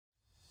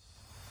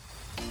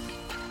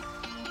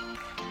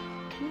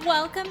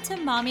Welcome to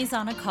Mommy's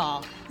on a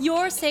Call,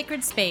 your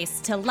sacred space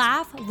to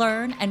laugh,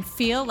 learn, and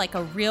feel like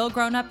a real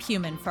grown-up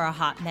human for a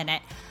hot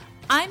minute.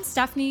 I'm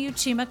Stephanie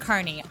Uchima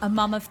Carney, a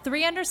mom of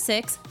 3 under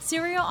 6,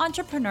 serial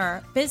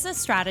entrepreneur, business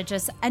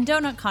strategist, and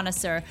donut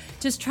connoisseur,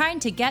 just trying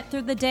to get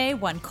through the day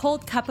one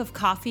cold cup of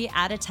coffee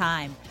at a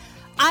time.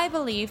 I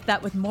believe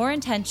that with more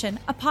intention,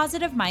 a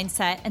positive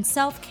mindset, and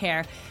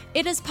self-care,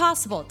 it is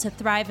possible to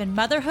thrive in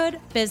motherhood,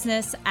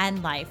 business,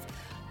 and life.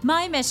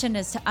 My mission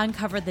is to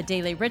uncover the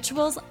daily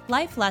rituals,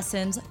 life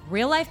lessons,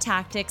 real-life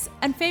tactics,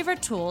 and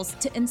favorite tools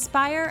to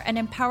inspire and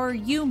empower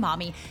you,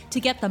 mommy, to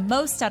get the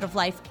most out of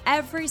life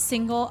every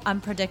single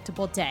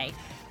unpredictable day.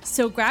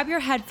 So grab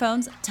your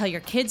headphones, tell your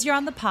kids you're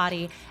on the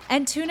potty,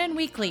 and tune in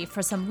weekly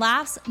for some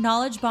laughs,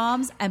 knowledge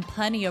bombs, and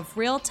plenty of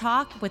real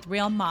talk with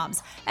real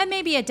moms, and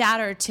maybe a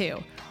dad or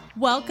two.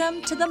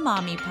 Welcome to the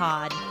Mommy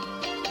Pod.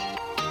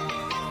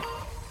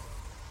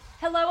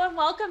 Hello and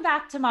welcome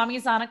back to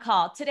Mommy's on a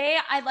Call. Today,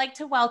 I'd like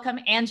to welcome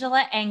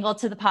Angela Engel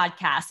to the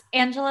podcast.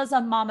 Angela is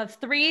a mom of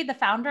 3, the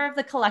founder of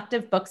the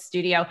Collective Book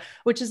Studio,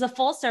 which is a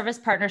full-service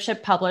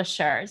partnership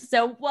publisher.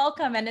 So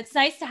welcome, and it's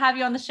nice to have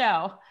you on the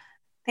show.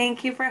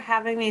 Thank you for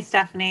having me,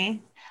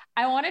 Stephanie.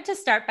 I wanted to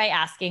start by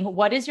asking,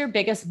 what is your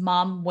biggest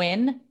mom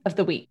win of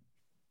the week?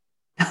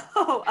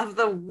 Oh, of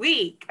the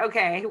week.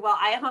 Okay. Well,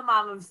 I am a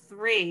mom of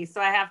 3, so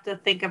I have to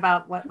think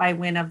about what my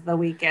win of the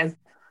week is.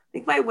 I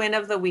think my win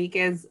of the week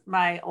is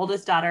my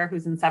oldest daughter,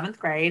 who's in 7th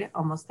grade,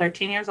 almost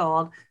 13 years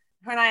old.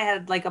 Her and I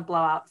had like a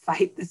blowout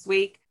fight this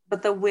week,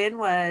 but the win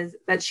was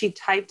that she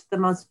typed the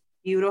most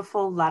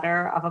beautiful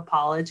letter of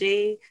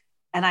apology.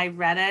 And I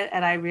read it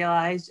and I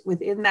realized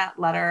within that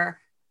letter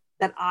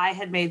that I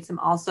had made some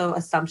also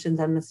assumptions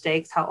and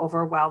mistakes, how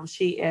overwhelmed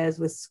she is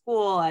with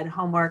school and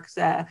homework.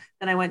 Then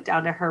I went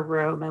down to her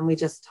room and we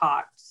just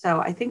talked.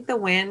 So I think the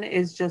win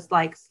is just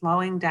like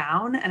slowing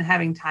down and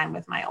having time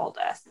with my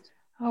oldest.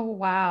 Oh,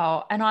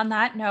 wow. And on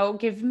that note,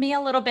 give me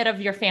a little bit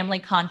of your family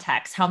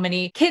context. How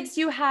many kids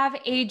you have,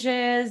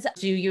 ages?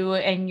 Do you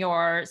and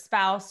your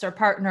spouse or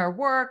partner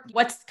work?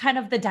 What's kind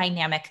of the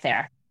dynamic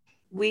there?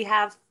 We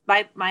have,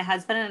 my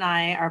husband and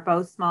I are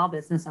both small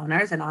business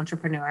owners and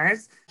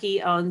entrepreneurs.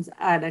 He owns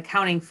an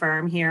accounting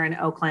firm here in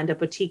Oakland, a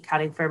boutique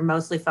accounting firm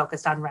mostly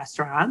focused on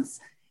restaurants.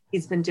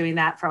 He's been doing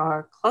that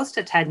for close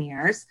to 10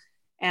 years.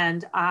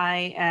 And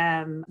I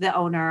am the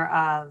owner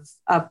of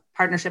a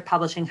partnership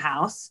publishing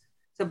house.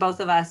 So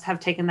both of us have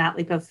taken that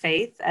leap of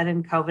faith. And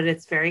in COVID,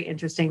 it's very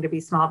interesting to be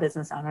small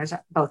business owners,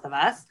 both of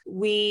us.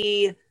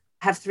 We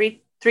have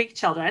three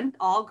children,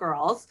 all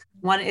girls.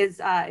 One is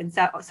in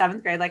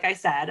 7th grade, like I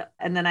said.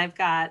 And then I've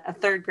got a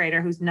 3rd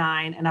grader who's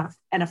 9 and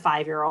a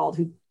 5-year-old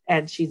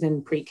and she's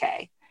in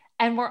pre-K.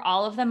 And were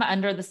all of them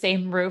under the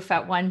same roof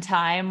at one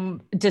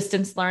time,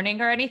 distance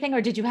learning or anything? Or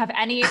did you have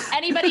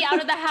anybody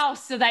out of the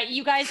house so that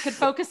you guys could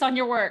focus on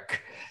your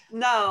work?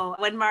 No,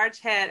 when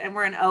March hit, and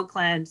we're in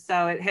Oakland,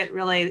 so it hit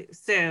really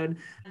soon.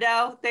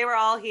 No, they were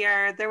all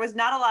here. There was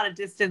not a lot of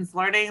distance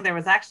learning. There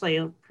was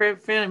actually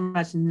pretty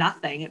much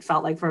nothing. It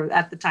felt like for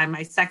at the time,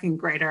 my 2nd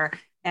grader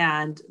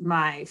and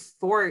my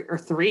 4 or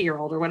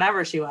 3-year-old or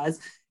whatever she was.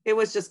 It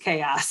was just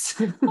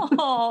chaos.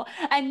 Oh,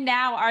 and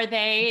now are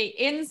they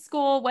in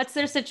school? What's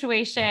their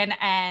situation?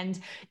 And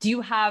do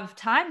you have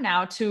time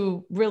now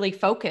to really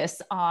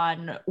focus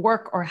on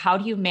work, or how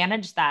do you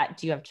manage that?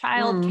 Do you have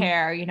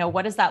childcare?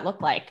 What does that look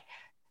like?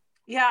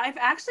 Yeah, I've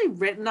actually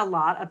written a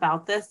lot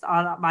about this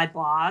on my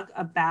blog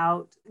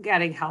about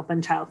getting help in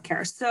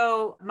childcare.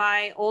 So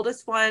my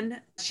oldest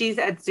one, she's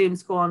at Zoom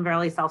school and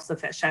very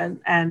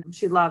self-sufficient, and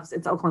she loves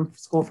it's Oakland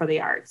School for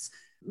the Arts.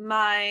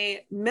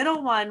 My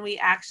middle one, we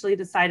actually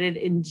decided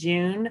in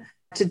June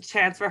to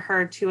transfer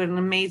her to an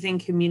amazing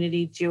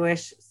community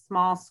Jewish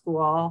small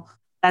school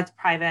that's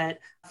private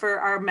for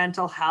our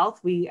mental health.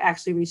 We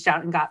actually reached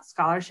out and got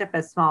scholarship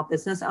as small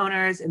business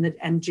owners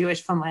and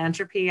Jewish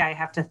philanthropy. I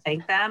have to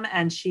thank them.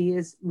 And she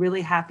is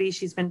really happy.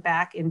 She's been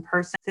back in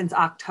person since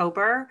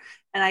October.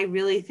 And I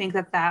really think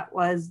that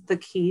was the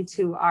key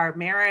to our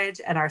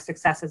marriage and our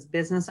success as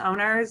business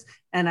owners.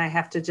 And I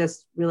have to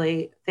just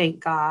really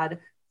thank God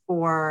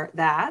for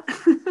that.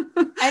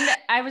 And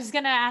I was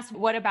going to ask,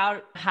 what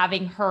about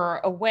having her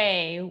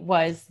away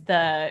was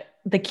the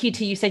key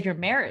to, you said, your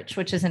marriage,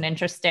 which is an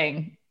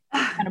interesting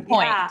kind of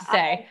point to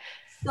say.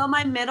 So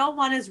my middle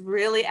one is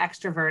really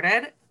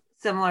extroverted,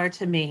 similar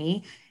to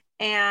me.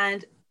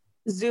 And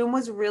Zoom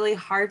was really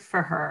hard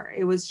for her.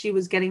 She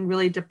was getting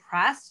really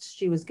depressed.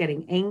 She was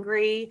getting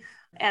angry.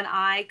 And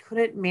I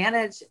couldn't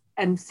manage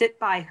and sit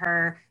by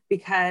her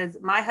because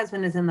my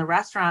husband is in the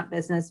restaurant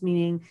business,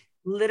 meaning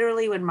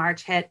literally when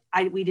March hit,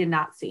 we did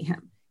not see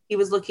him. He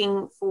was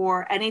looking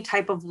for any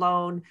type of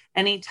loan,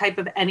 any type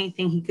of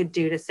anything he could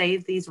do to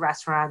save these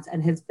restaurants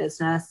and his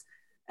business.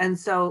 And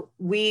so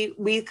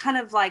we kind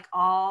of like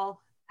all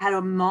had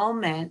a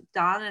moment,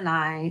 Don and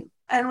I,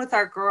 and with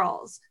our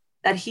girls,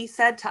 that he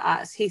said to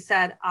us, he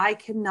said, I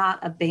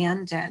cannot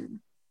abandon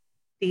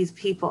these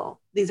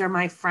people. These are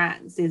my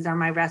friends. These are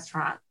my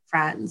restaurant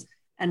friends.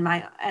 And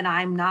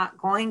I'm not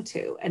going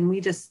to. And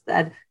we just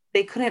said,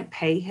 They couldn't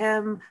pay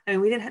him. I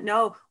mean, we didn't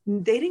know,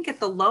 they didn't get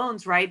the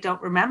loans, right?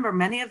 Don't remember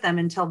many of them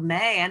until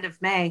May, end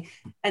of May.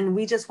 And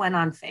we just went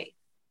on faith.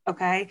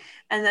 Okay.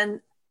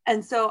 And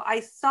so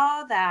I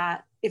saw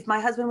that if my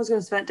husband was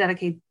going to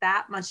dedicate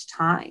that much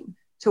time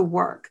to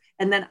work,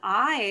 and then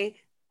I,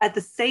 at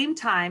the same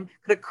time,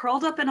 could have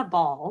curled up in a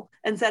ball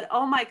and said,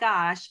 oh my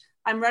gosh,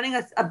 I'm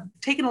running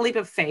taking a leap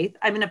of faith.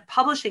 I'm in a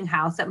publishing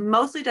house that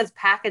mostly does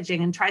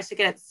packaging and tries to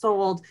get it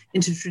sold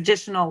into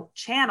traditional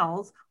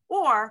channels.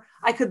 Or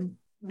I could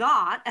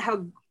not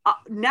have a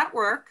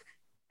network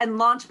and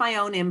launch my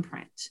own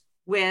imprint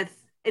with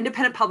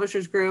Independent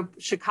Publishers Group,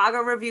 Chicago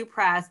Review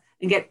Press,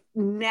 and get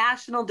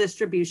national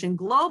distribution,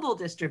 global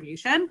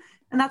distribution.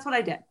 And that's what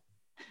I did.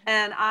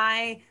 And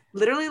I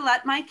literally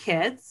let my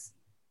kids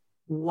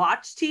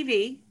watch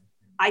TV.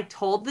 I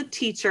told the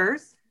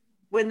teachers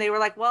when they were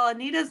like, well,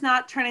 Anita's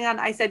not turning on.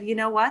 I said, you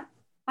know what?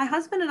 My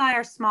husband and I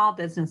are small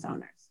business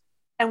owners,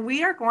 and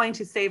we are going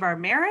to save our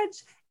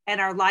marriage and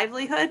our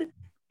livelihood.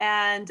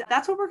 And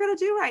that's what we're going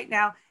to do right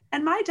now.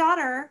 And my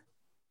daughter,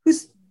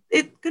 it's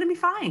going to be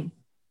fine.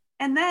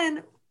 And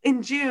then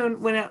in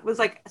June, when it was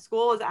like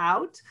school was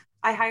out,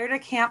 I hired a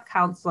camp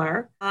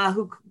counselor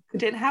who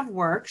didn't have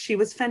work. She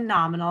was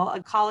phenomenal,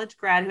 a college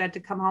grad who had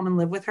to come home and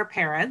live with her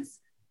parents.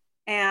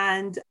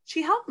 And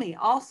she helped me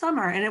all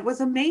summer, and it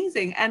was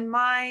amazing. And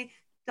my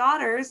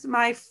daughters,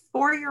 my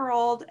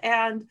 4-year-old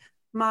and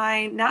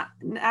my not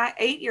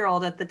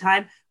 8-year-old at the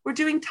time, were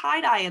doing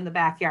tie-dye in the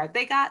backyard.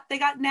 They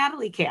got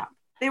Natalie camp.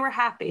 They were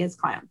happy as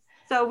clams.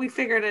 So we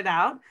figured it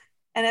out.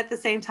 And at the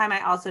same time,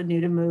 I also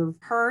knew to move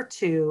her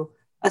to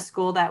a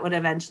school that would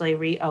eventually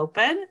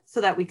reopen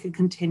so that we could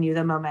continue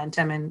the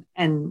momentum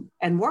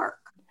and work.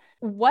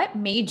 What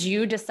made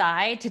you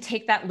decide to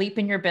take that leap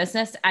in your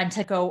business and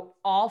to go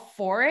all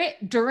for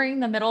it during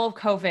the middle of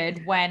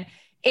COVID, when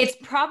it's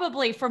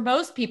probably for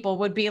most people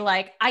would be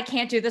like, I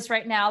can't do this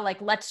right now. Like,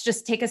 let's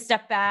just take a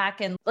step back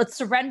and let's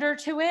surrender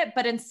to it.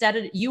 But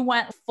instead you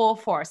went full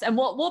force. And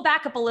we'll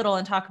back up a little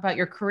and talk about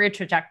your career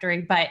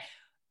trajectory. But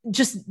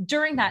just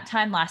during that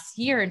time last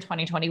year in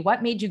 2020,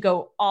 what made you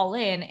go all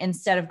in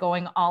instead of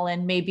going all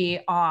in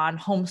maybe on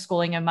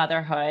homeschooling and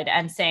motherhood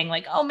and saying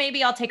like, oh,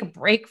 maybe I'll take a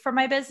break from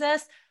my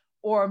business,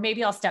 or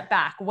maybe I'll step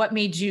back? What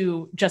made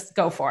you just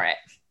go for it?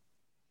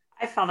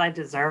 I felt I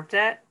deserved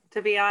it,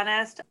 to be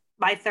honest.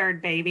 My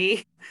third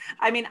baby.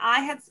 I mean, I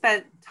had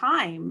spent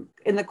time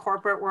in the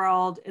corporate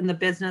world, in the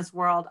business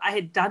world. I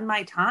had done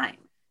my time.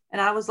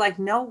 And I was like,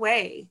 no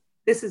way.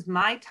 This is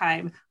my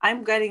time.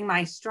 I'm getting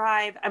my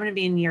stride. I'm going to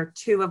be in year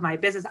 2 of my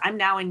business. I'm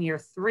now in year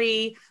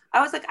 3.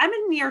 I was like, I'm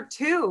in year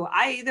 2.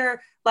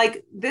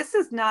 This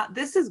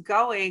is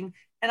going.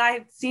 And I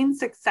had seen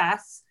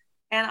success.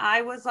 And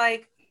I was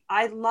like,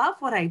 I love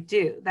what I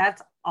do.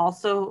 That's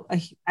also,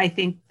 I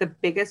think the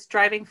biggest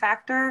driving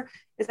factor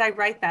is I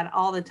write that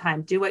all the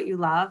time. Do what you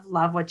love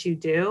what you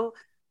do.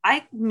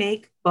 I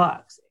make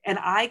books and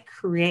I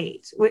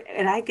create,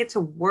 and I get to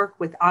work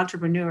with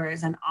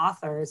entrepreneurs and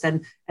authors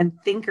and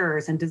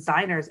thinkers and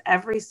designers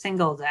every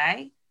single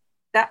day.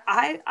 That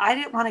I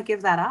didn't want to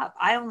give that up.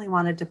 I only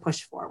wanted to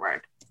push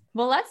forward.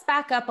 Well, let's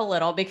back up a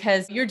little,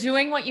 because you're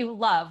doing what you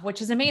love,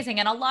 which is amazing.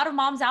 And a lot of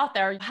moms out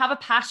there have a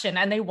passion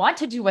and they want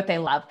to do what they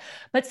love,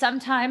 but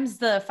sometimes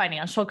the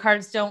financial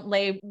cards don't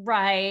lay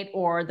right,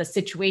 or the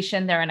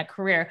situation they're in a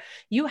career.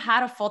 You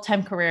had a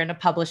full-time career in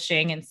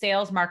publishing and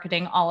sales,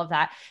 marketing, all of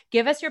that.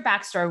 Give us your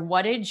backstory.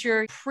 What did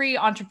your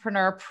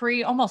pre-entrepreneur,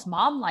 almost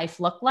mom life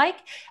look like?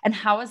 And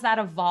how has that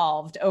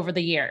evolved over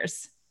the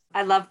years?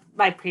 I love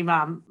my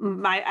pre-mom.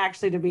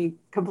 To be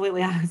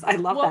completely honest, I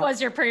love that. What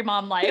was your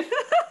pre-mom life?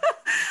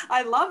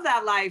 I love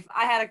that life.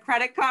 I had a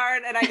credit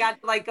card and I got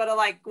to go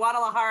to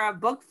Guadalajara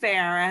Book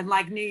Fair and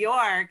New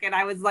York. And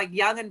I was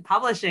young and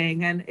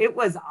publishing, and it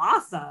was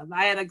awesome.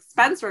 I had an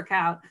expense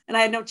account and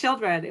I had no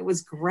children. It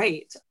was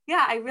great.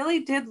 Yeah, I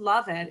really did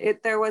love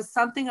it. There was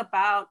something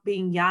about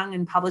being young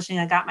and publishing.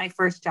 I got my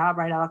first job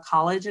right out of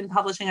college in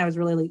publishing. I was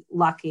really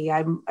lucky.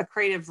 I'm a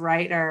creative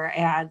writer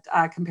and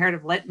a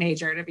comparative lit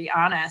major, to be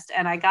honest.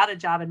 And I got a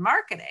job in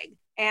marketing.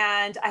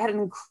 And I had an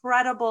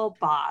incredible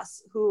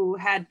boss who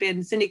had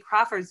been Cindy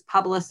Crawford's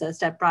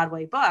publicist at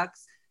Broadway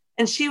Books.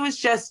 And she was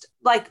just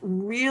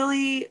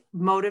really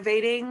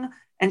motivating.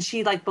 And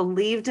she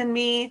believed in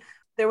me.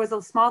 There was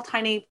a small,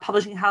 tiny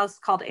publishing house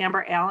called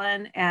Amber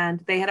Allen, and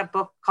they had a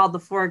book called The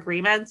 4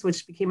 Agreements,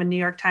 which became a New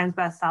York Times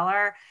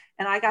bestseller.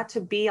 And I got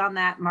to be on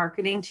that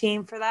marketing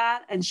team for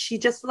that. And she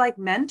just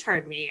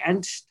mentored me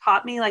and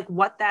taught me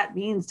what that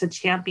means to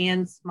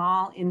champion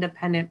small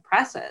independent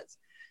presses.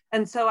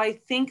 And so I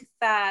think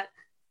that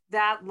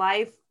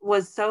life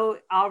was so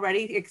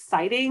already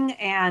exciting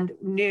and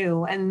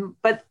new.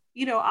 But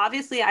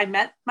obviously I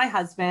met my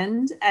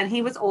husband, and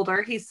he was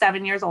older. He's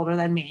 7 years older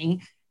than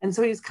me. And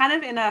so he was kind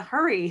of in a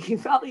hurry. He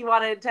felt he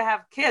wanted to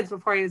have kids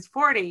before he was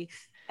 40.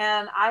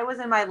 And I was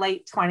in my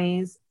late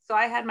 20s. So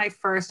I had my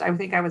first, I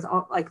think I was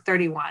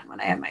 31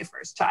 when I had my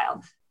first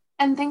child.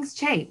 And things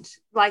changed.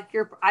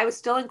 I was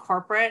still in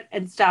corporate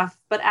and stuff,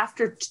 but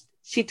after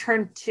she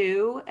turned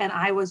 2 and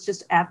I was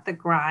just at the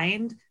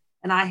grind,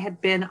 and I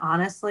had been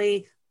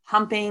honestly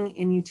pumping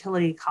in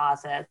utility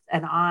closets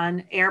and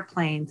on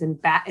airplanes and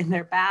in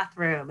their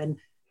bathroom, and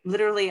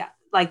literally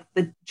like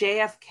the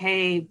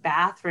JFK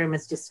bathroom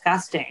is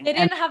disgusting. They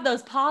didn't have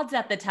those pods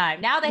at the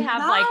time. Now they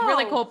have like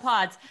really cool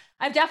pods.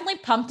 I've definitely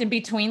pumped in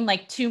between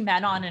like two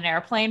men on an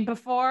airplane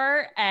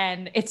before,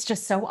 and it's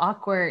just so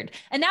awkward.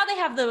 And now they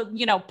have the,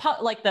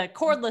 like the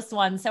cordless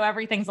one, so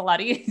everything's a lot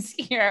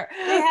easier.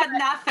 They had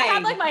nothing. I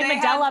had like my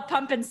Medela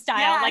pumping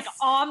style, like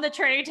on the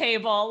tray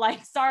table.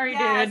 Like, sorry,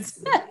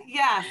 dudes.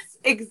 Yes,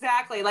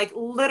 exactly. Like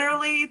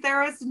literally,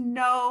 there is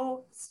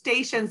no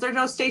stations. There's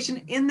no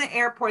station in the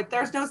airport.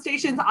 There's no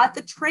stations at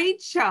the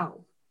trade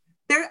show.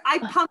 I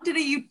pumped in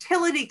a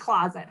utility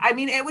closet. I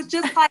mean, it was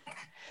just like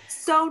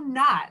so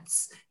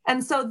nuts.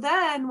 And so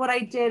then what I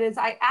did is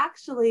I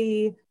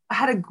actually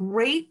had a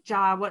great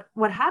job.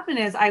 What happened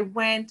is I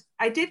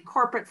did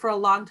corporate for a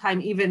long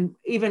time, even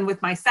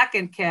with my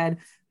second kid,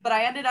 but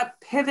I ended up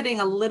pivoting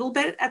a little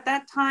bit at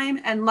that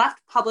time and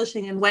left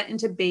publishing and went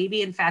into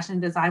baby and fashion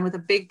design with a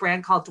big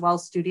brand called Dwell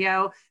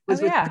Studio. With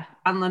John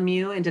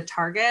Lemieux into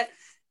Target.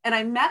 And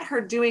I met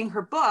her doing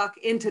her book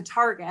into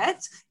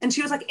Target. And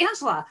she was like,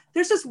 Angela,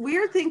 there's this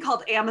weird thing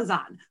called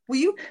Amazon.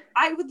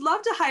 I would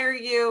love to hire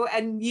you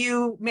and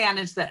you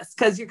manage this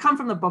because you come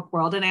from the book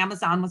world and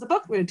Amazon was a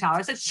book retailer.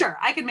 I said, sure,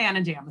 I can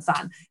manage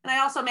Amazon. And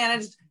I also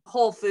managed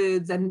Whole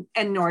Foods and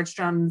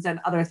Nordstrom's and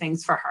other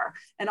things for her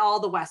and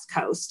all the West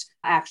Coast,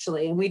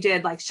 actually. And we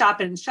did like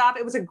shop in shop.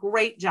 It was a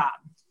great job.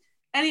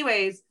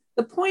 Anyways,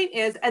 the point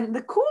is, and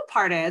the cool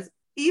part is,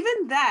 even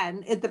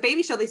then at the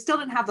baby show, they still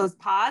didn't have those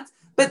pods,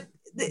 but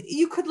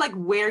you could like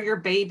wear your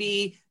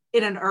baby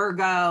in an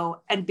ergo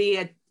and be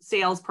a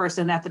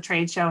salesperson at the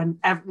trade show and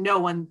no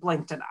one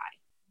blinked an eye.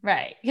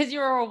 Right. Because you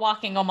were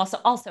walking almost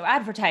also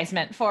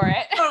advertisement for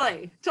it.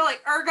 Totally.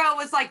 Ergo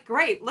was like,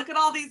 great. Look at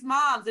all these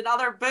moms in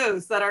other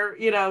booths that are,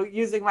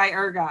 using my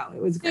Ergo.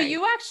 It was great. So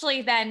you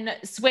actually then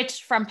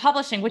switched from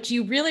publishing, which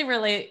you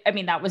really,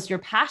 that was your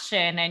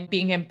passion and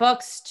being in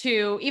books,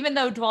 to, even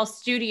though Dwell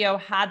Studio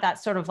had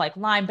that sort of like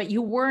line, but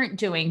you weren't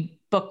doing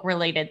book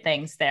related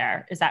things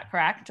there. Is that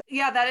correct?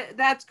 Yeah,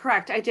 that's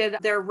correct. I did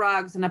their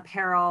rugs and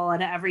apparel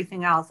and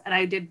everything else. And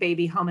I did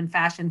baby home and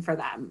fashion for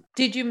them.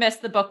 Did you miss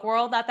the book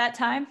world at that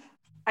time?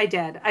 I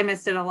did. I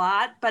missed it a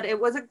lot, but it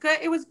was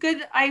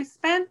good. I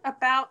spent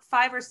about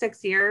 5 or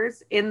 6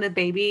 years in the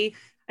baby.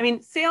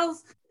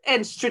 Sales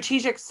and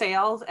strategic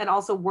sales and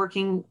also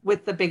working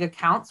with the big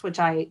accounts, which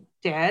I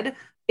did,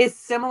 is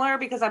similar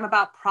because I'm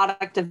about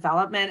product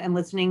development and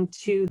listening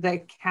to the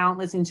account,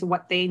 listening to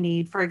what they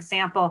need. For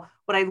example,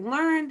 what I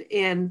learned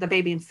in the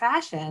baby and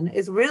fashion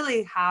is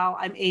really how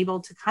I'm able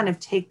to kind of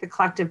take the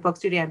collective book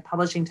studio and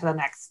publishing to the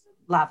next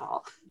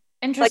level.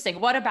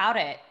 Interesting. What about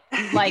it?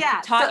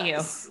 Taught you?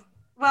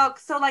 Well,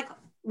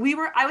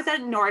 I was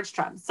at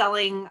Nordstrom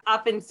selling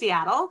up in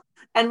Seattle,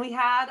 and we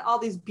had all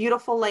these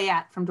beautiful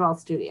layette from Dwell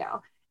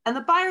Studio. And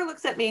the buyer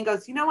looks at me and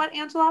goes, you know what,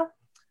 Angela?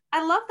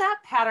 I love that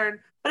pattern,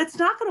 but it's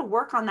not going to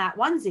work on that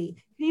onesie.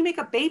 Can you make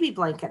a baby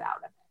blanket out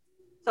of it?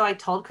 So I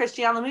told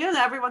Christian Lemieux, and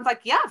everyone's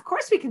like, yeah, of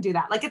course we can do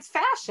that. Like, it's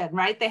fashion,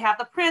 right? They have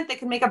the print. They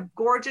can make a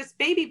gorgeous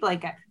baby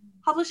blanket.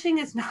 Publishing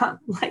is not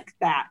like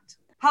that.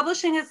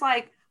 Publishing is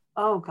like,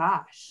 oh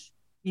gosh,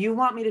 you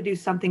want me to do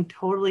something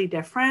totally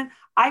different?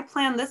 I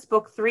planned this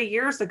book 3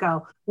 years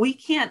ago. We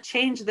can't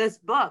change this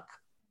book,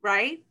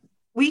 right?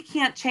 We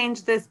can't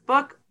change this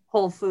book,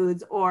 Whole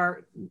Foods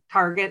or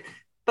Target.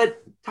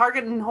 But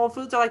Target and Whole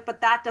Foods are like,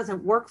 but that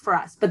doesn't work for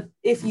us. But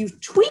if you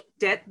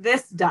tweaked it,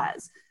 this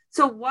does.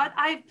 So what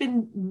I've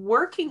been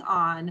working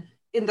on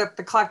in the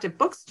collective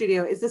book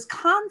studio is this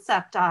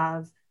concept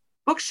of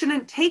books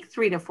shouldn't take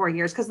 3 to 4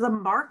 years because the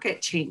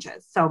market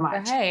changes so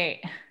much. Right.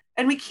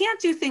 And we can't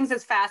do things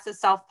as fast as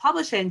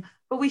self-publishing,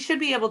 but we should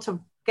be able to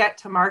get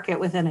to market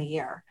within a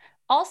year.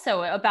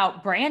 Also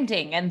about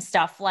branding and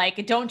stuff,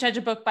 like don't judge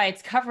a book by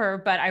its cover,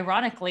 but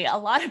ironically, a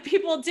lot of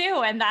people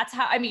do. And that's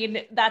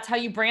how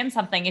you brand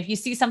something. If you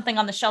see something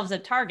on the shelves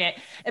at Target,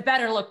 it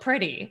better look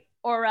pretty,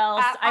 or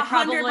else I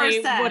probably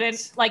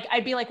wouldn't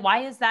I'd be like,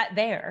 why is that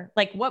there?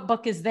 Like, what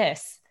book is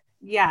this?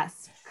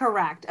 Yes,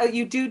 correct. Oh,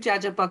 you do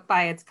judge a book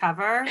by its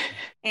cover.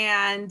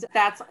 And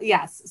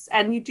yes.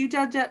 And you do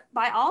judge it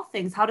by all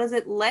things. How does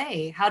it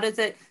lay? How does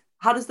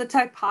the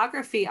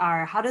typography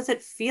are? How does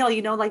it feel?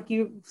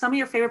 Some of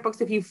your favorite books,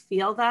 if you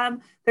feel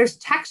them, there's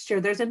texture,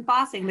 there's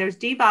embossing, there's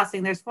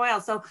debossing, there's foil.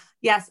 So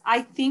yes,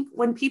 I think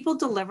when people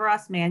deliver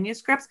us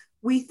manuscripts,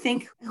 we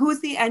think, who's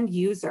the end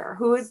user?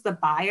 Who is the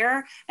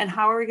buyer? And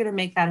how are we going to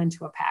make that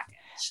into a package?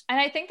 And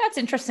I think that's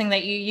interesting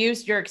that you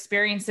used your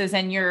experiences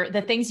and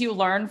the things you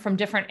learn from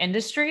different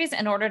industries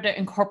in order to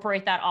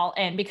incorporate that all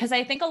in. Because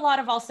I think a lot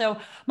of also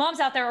moms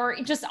out there or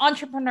just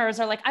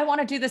entrepreneurs are like, I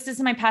want to do this. This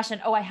is my passion.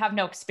 Oh, I have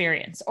no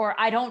experience, or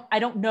I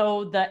don't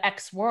know the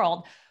X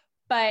world,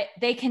 but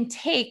they can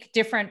take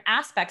different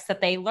aspects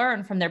that they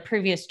learn from their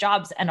previous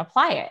jobs and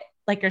apply it,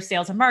 like your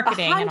sales and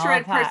marketing.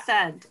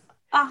 100%.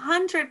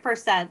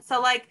 100%.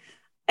 So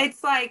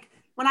it's like,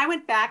 when I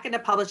went back into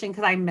publishing,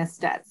 because I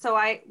missed it. So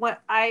I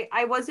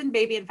was in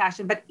baby and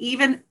fashion, but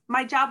even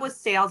my job was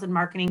sales and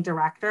marketing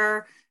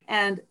director.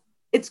 And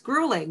it's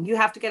grueling. You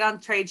have to get on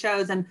trade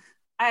shows. And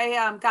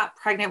I got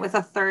pregnant with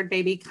a third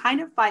baby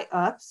kind of by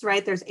oops,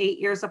 right? There's 8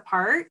 years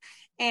apart,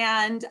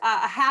 and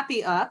a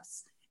happy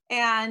oops.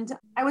 And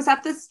I was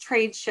at this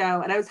trade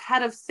show and I was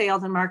head of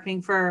sales and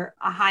marketing for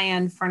a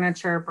high-end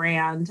furniture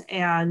brand.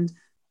 And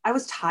I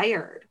was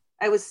tired.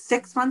 I was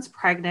 6 months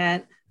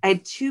pregnant. I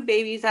had two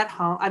babies at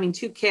home. I mean,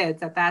 two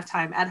kids at that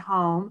time at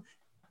home.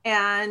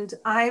 And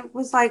I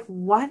was like,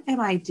 what am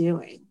I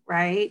doing?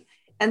 Right.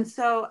 And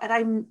so,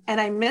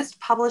 I missed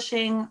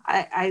publishing.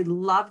 I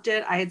loved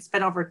it. I had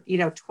spent over,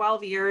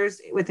 12 years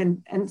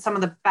in some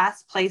of the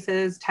best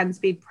places, 10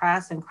 Speed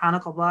Press and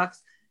Chronicle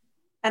Books,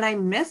 and I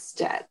missed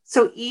it.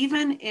 So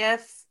even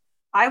if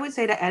I would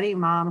say to any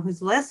mom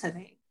who's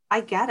listening,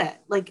 I get it.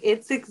 Like,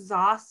 it's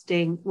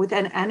exhausting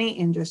within any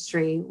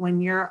industry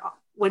when you're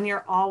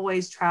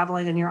always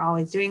traveling and you're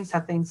always doing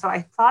something. So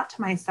I thought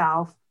to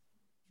myself,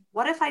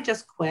 what if I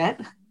just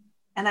quit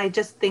and I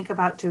just think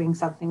about doing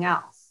something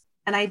else?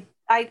 And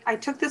I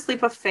took this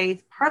leap of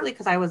faith, partly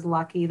because I was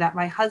lucky that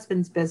my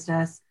husband's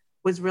business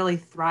was really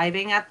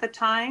thriving at the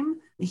time.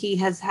 He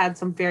has had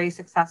some very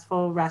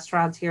successful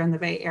restaurants here in the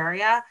Bay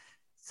Area.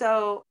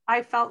 So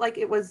I felt like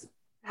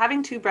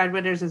having two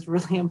breadwinners is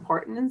really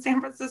important in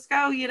San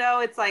Francisco.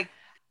 It's like,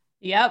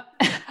 yep.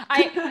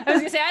 I was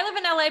gonna say, I live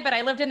in LA, but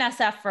I lived in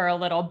SF for a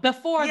little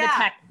before the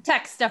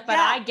tech stuff, but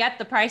I get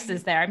the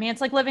prices there. I mean, it's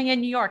like living in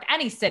New York,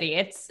 any city.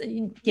 It's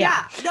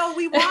no,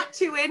 we want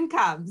two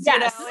incomes.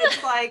 Yes.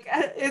 It's like,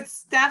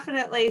 it's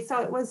definitely,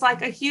 so it was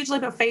like a huge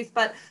leap of faith,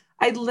 but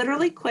I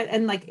literally quit.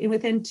 And like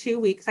within 2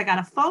 weeks, I got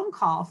a phone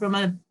call from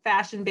a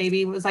fashion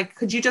baby. It was like,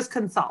 could you just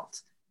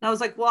consult? And I was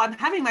like, well, I'm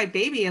having my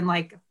baby in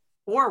like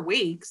 4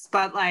 weeks,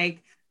 but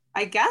like,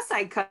 I guess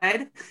I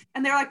could.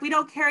 And they're like, we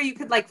don't care. You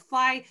could like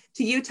fly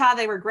to Utah.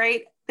 They were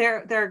great.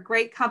 They're a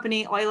great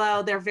company,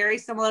 Oilo. They're very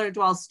similar to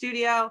Dwell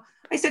Studio.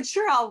 I said,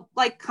 sure, I'll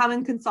like come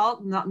and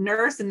consult and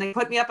nurse. And they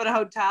put me up in a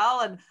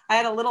hotel and I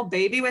had a little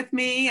baby with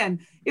me and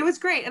it was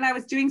great. And I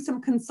was doing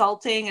some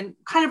consulting and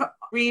kind of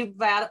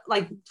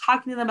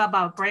talking to them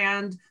about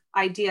brand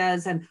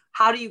ideas and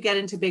how do you get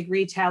into big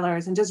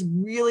retailers and just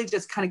really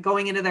just kind of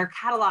going into their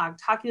catalog,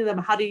 talking to them,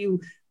 how do you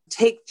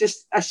take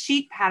just a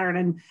sheet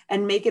pattern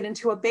and make it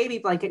into a baby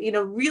blanket,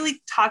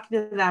 really talking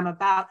to them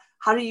about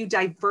how do you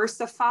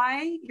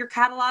diversify your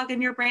catalog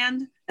and your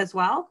brand as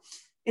well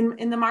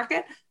in the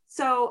market.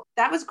 So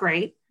that was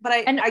great. But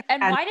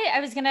I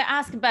was going to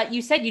ask about,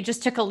 you said you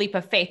just took a leap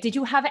of faith. Did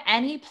you have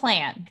any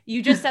plan?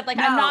 You just said like,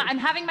 no. I'm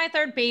having my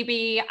third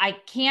baby. I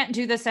can't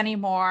do this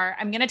anymore.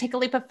 I'm going to take a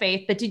leap of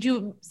faith. But did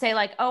you say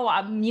like,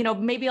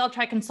 maybe I'll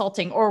try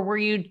consulting, or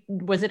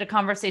was it a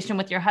conversation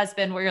with your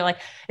husband where you're like,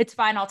 it's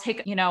fine. I'll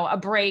take, a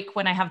break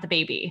when I have the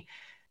baby?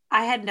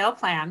 I had no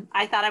plan.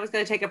 I thought I was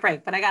going to take a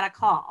break, but I got a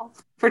call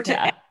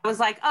I was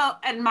like, oh,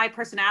 and my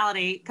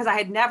personality, because I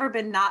had never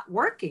been not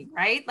working,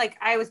 right? Like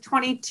I was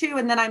 22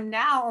 and then I'm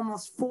now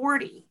almost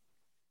 40.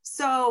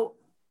 So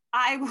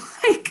I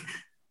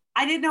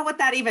didn't know what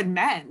that even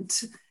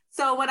meant.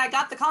 So when I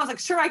got the call, I was like,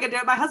 sure, I could do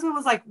it. My husband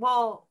was like,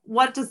 well,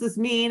 what does this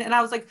mean? And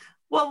I was like,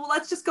 well,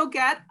 let's just go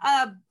get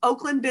a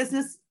Oakland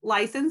business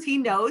license. He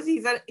knows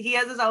he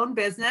has his own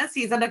business.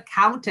 He's an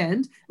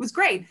accountant. It was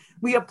great.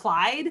 We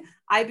applied.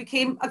 I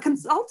became a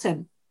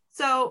consultant.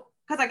 So,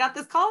 because I got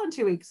this call in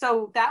 2 weeks.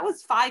 So that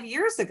was 5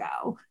 years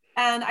ago.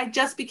 And I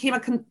just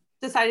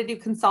decided to do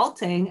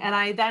consulting. And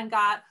I then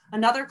got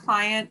another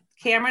client,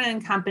 Cameron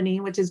and Company,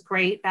 which is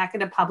great, back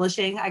into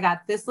publishing. I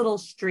got This Little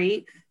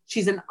Street.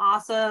 She's an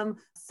awesome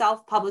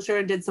self-publisher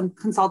and did some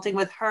consulting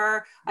with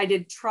her. I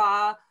did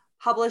Tra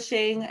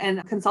Publishing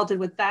and consulted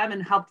with them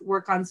and helped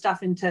work on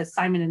stuff into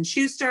Simon &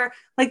 Schuster.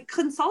 Like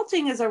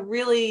consulting is a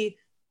really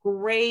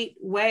great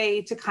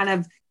way to kind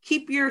of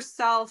keep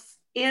yourself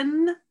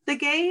in the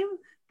game,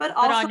 but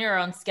also on your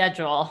own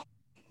schedule.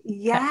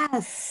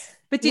 Yes.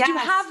 But did you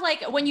have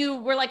like, when you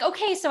were like,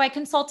 okay, so I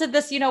consulted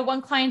this, one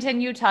client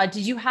in Utah,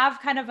 did you have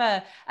kind of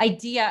a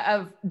idea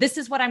of this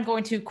is what I'm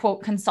going to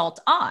quote consult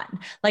on?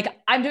 Like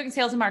I'm doing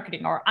sales and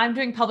marketing, or I'm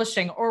doing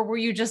publishing, or were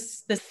you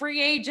just this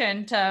free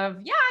agent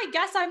of, I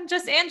guess I'm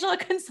just Angela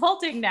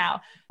Consulting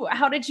now?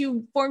 How did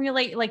you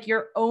formulate like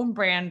your own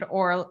brand,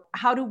 or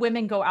how do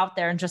women go out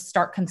there and just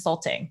start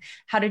consulting?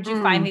 How did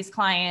you find these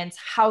clients?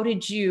 How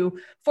did you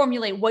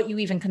formulate what you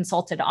even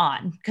consulted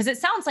on? Because it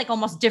sounds like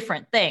almost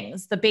different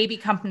things, the baby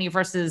company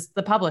versus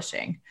the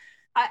publishing.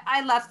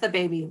 I left the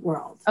baby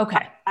world.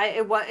 Okay.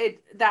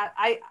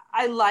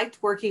 I liked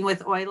working with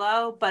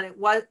Oilo, but it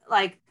was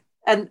like,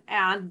 and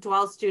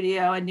Dwell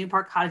Studio and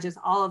Newport Cottages,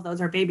 all of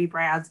those are baby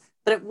brands,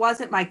 but it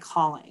wasn't my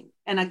calling.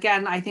 And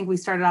again, I think we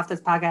started off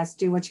this podcast,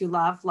 do what you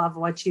love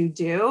what you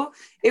do.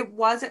 It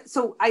wasn't.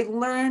 So I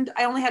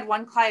only had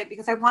one client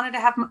because I wanted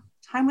to have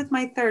time with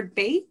my third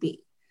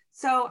baby.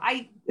 So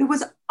it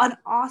was an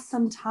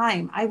awesome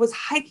time. I was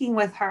hiking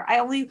with her.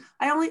 I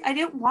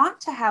didn't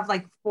want to have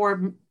like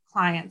 4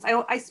 clients.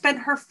 I spent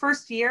her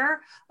first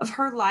year of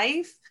her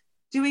life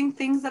doing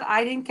things that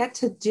I didn't get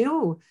to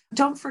do.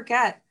 Don't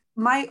forget,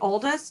 my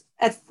oldest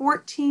at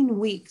 14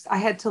 weeks, I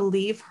had to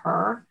leave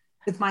her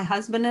with my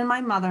husband and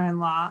my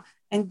mother-in-law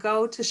and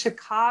go to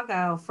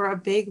Chicago for a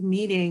big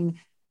meeting.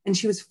 And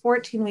she was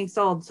 14 weeks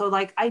old. So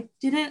like, I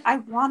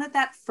wanted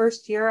that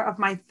first year of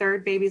my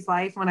third baby's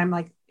life when I'm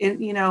like,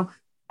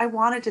 I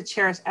wanted to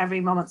cherish every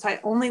moment. So I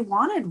only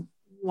wanted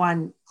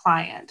one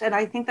client. And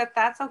I think that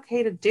that's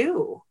okay to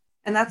do.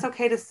 And that's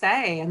okay to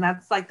say. And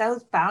that's like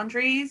those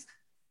boundaries.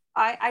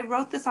 I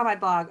wrote this on my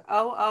blog,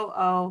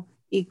 OOO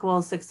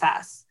equals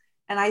success.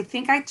 And I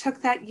think I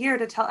took that year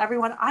to tell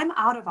everyone I'm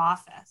out of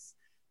office.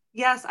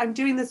 Yes, I'm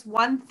doing this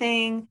one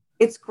thing.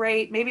 It's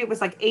great. Maybe it was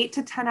like 8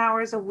 to 10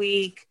 hours a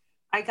week.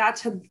 I got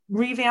to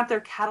revamp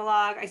their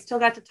catalog. I still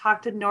got to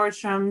talk to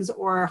Nordstrom's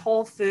or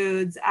Whole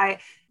Foods.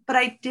 But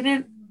I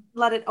didn't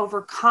let it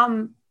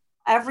overcome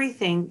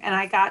everything. And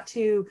I got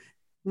to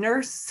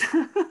nurse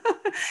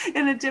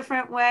in a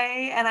different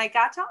way. And I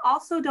got to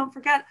also, don't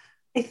forget,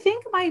 I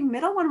think my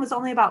middle one was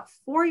only about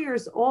 4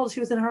 years old. She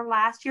was in her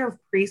last year of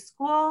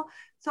preschool.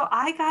 So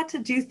I got to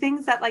do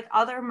things that like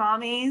other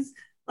mommies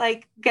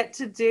like get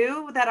to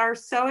do that are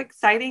so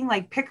exciting,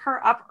 like pick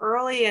her up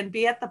early and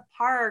be at the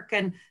park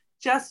and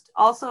just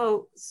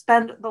also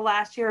spend the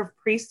last year of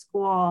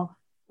preschool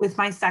with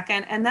my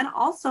second. And then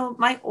also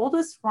my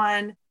oldest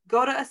one,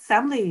 go to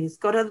assemblies,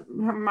 go to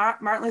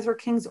Martin Luther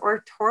King's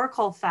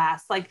oratorical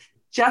fast, like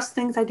just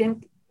things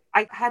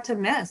I had to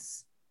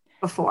miss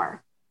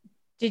before.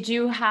 Did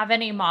you have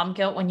any mom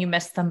guilt when you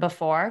missed them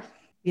before?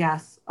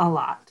 Yes, a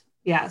lot.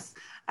 Yes.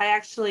 I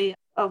actually,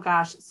 oh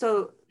gosh.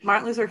 So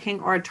Martin Luther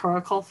King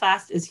Oratorical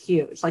Fest is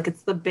huge. Like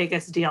it's the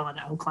biggest deal in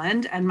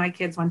Oakland. And my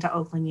kids went to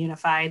Oakland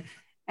Unified.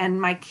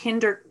 And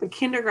the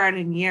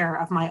kindergarten year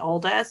of my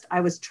oldest, I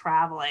was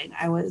traveling.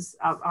 I was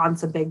on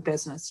some big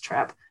business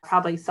trip,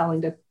 probably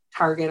selling to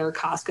Target or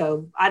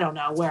Costco. I don't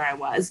know where I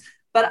was.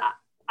 But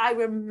I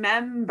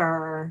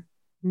remember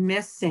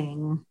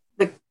missing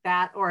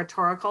that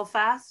oratorical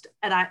fest.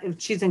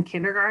 And she's in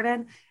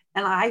kindergarten.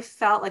 And I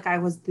felt like I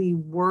was the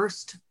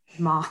worst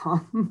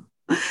mom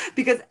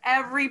because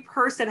every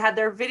person had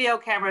their video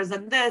cameras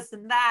and this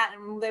and that.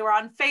 And they were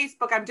on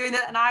Facebook. I'm doing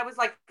that. And I was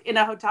like in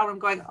a hotel room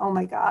going, oh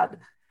my God,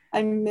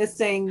 I'm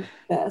missing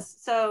this.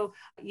 So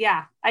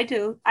yeah, I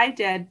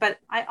did. But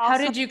I also. How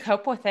did you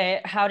cope with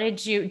it?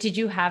 Did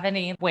you have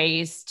any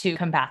ways to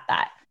combat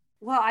that?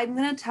 Well, I'm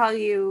going to tell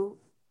you,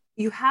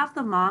 you have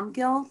the mom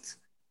guilt,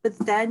 but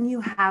then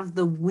you have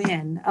the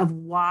win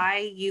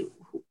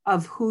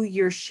of who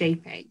you're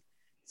shaping.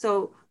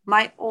 So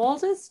my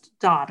oldest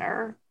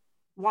daughter,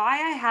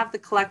 why I have the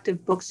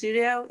Collective Book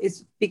Studio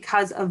is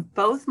because of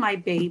both my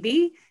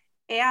baby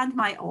and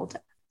my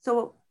oldest.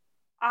 So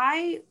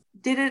I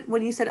didn't,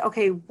 when you said,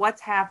 okay,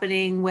 what's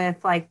happening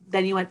with like,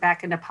 then you went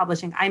back into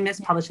publishing. I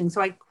miss publishing.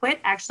 So I quit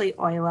actually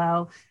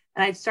Oilo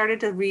and I started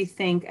to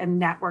rethink and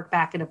network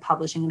back into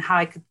publishing and how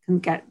I could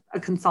get a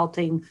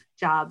consulting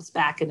jobs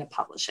back into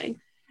publishing.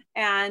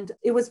 And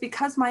it was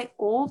because my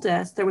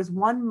oldest, there was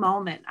one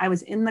moment I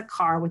was in the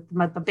car with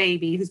the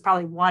baby, who's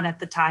probably 1 at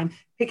the time,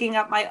 picking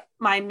up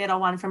my middle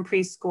one from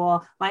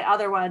preschool, my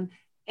other one,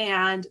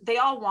 and they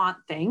all want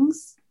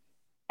things.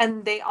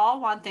 And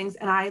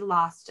I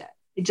lost it.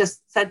 I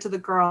just said to the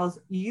girls,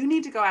 you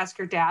need to go ask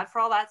your dad for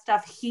all that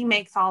stuff. He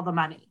makes all the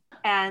money.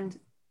 And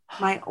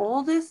my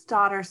oldest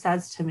daughter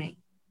says to me,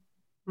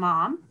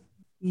 Mom,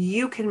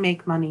 you can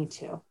make money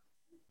too.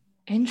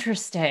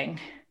 Interesting.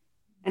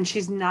 And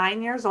she's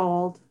 9 years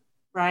old,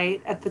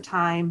 right, at the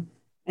time.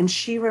 And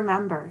she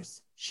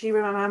remembers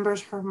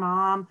her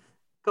mom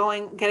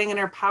getting in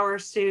her power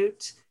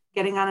suit,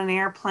 getting on an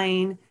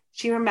airplane.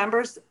 She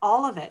remembers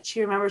all of it.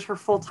 She remembers her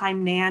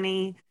full-time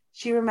nanny.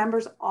 She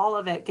remembers all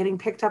of it, getting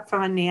picked up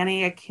from a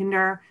nanny at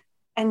kinder.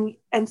 And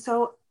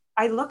so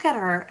I look at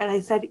her and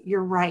I said,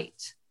 you're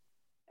right.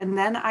 And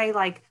then I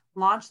like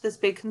launched this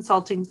big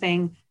consulting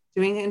thing,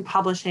 doing it in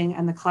publishing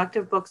and the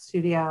Collective Book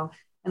Studio.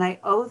 And I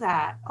owe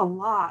that a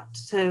lot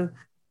to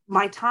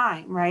my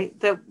time, right?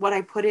 What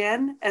I put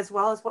in, as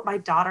well as what my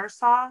daughter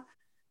saw.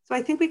 So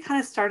I think we kind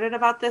of started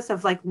about this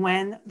of like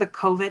when the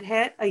COVID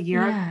hit a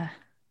year ago.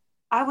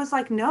 I was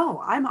like,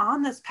 no, I'm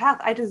on this path.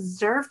 I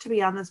deserve to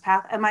be on this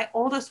path. And my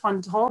oldest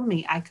one told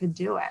me I could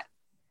do it.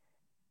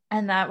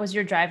 And that was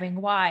your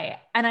driving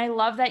why. And I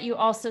love that you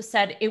also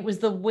said it was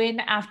the win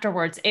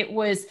afterwards. It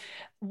was,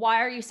 why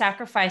are you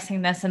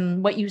sacrificing this?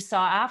 And what you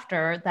saw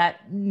after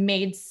that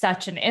made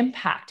such an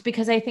impact.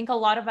 Because I think a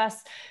lot of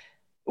us,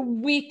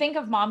 we think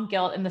of mom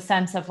guilt in the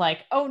sense of like,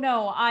 oh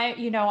no, I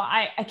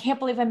can't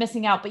believe I'm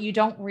missing out, but you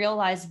don't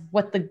realize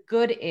what the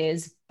good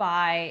is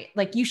by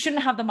like, you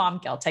shouldn't have the mom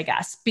guilt, I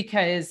guess,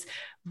 because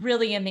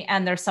really in the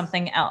end, there's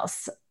something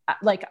else.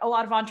 Like a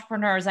lot of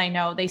entrepreneurs I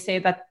know, they say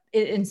that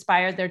it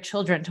inspired their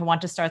children to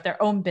want to start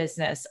their own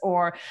business,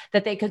 or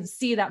that they could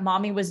see that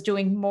mommy was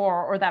doing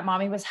more, or that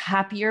mommy was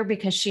happier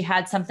because she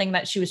had something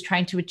that she was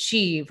trying to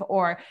achieve,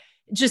 or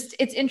just,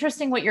 it's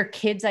interesting what your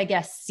kids, I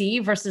guess, see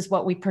versus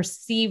what we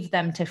perceive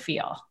them to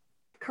feel.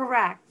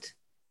 Correct.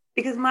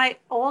 Because my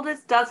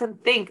oldest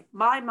doesn't think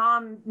my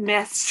mom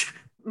missed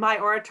my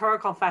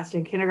oratorical fest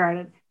in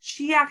kindergarten.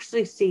 She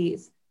actually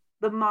sees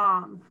the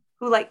mom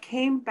who like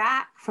came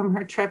back from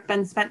her trip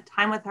and spent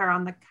time with her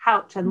on the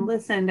couch and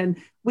listened. And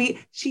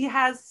she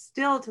has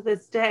still to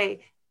this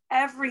day,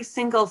 every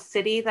single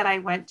city that I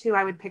went to,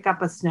 I would pick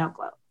up a snow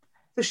globe.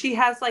 So she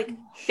has like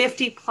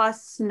 50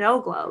 plus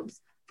snow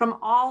globes from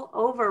all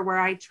over where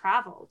I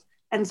traveled.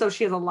 And so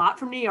she has a lot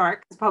from New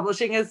York.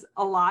 Publishing is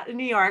a lot in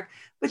New York.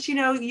 But, you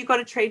know, you go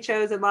to trade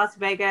shows in Las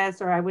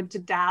Vegas, or I went to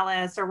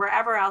Dallas, or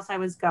wherever else I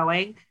was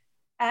going.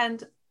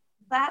 And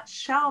that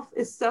shelf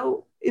is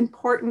so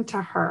important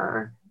to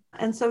her.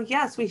 And so,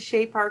 yes, we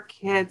shape our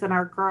kids and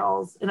our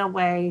girls in a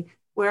way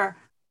where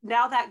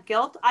now that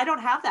guilt, I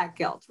don't have that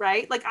guilt,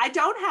 right? Like I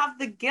don't have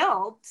the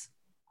guilt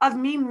of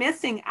me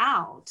missing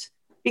out,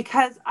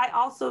 because I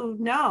also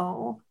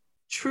know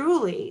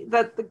truly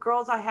that the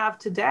girls I have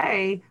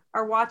today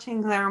are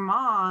watching their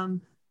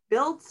mom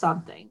build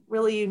something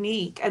really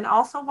unique, and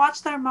also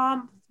watch their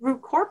mom through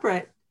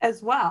corporate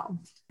as well.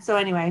 So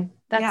anyway,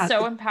 that's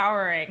so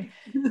empowering.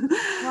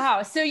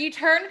 Wow. So you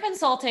turned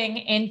consulting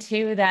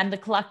into then the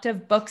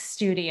Collective Book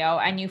Studio,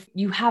 and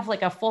you have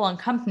like a full-on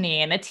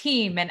company and a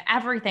team and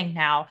everything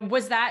now.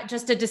 Was that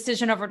just a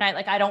decision overnight?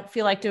 Like, I don't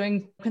feel like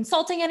doing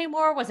consulting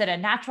anymore. Was it a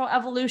natural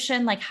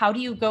evolution? Like, how do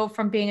you go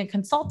from being a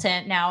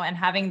consultant now and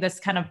having this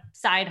kind of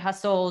side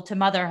hustle to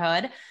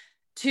motherhood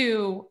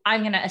to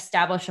I'm going to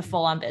establish a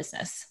full-on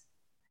business?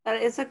 That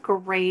is a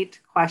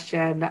great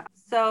question.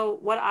 So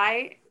what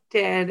I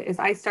did is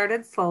I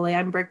started slowly.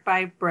 I'm brick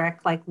by brick,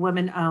 like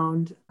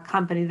women-owned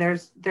company.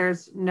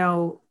 There's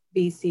no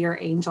VC or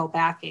angel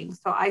backing.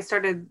 So I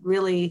started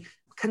really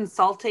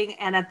consulting,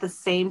 and at the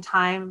same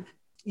time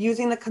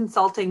using the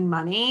consulting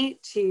money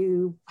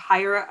to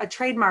hire a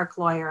trademark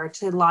lawyer,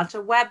 to launch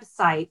a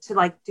website, to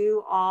like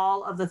do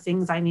all of the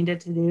things I needed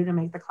to do to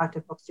make the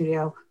Collective Book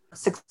Studio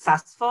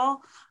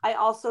successful. I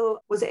also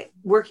was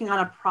working on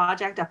a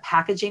project, a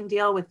packaging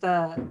deal with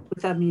a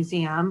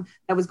museum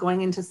that was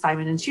going into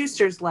Simon and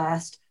Schuster's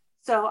list.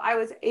 So I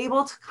was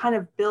able to kind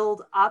of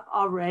build up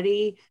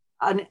already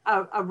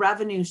a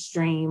revenue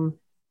stream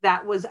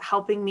that was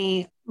helping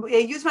me. I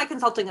used my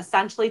consulting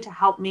essentially to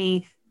help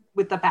me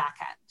with the back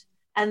end.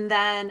 And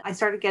then I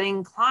started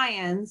getting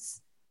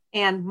clients,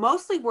 and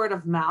mostly word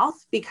of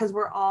mouth, because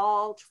we're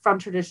all from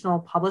traditional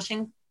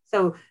publishing.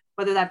 So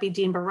whether that be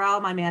Dean Burrell,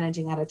 my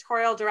managing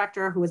editorial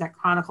director, who was at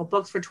Chronicle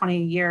Books for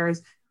 20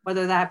 years,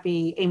 whether that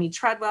be Amy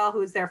Treadwell, who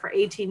was there for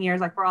 18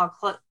 years, like we're all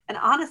and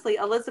honestly,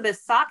 Elizabeth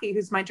Saki,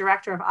 who's my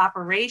director of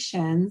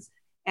operations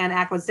and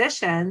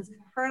acquisitions,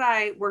 her and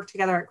I worked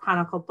together at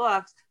Chronicle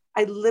Books.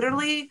 I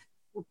literally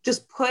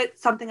just put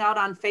something out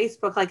on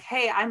Facebook, like,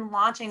 hey, I'm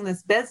launching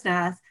this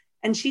business.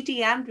 And she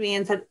DM'd me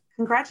and said,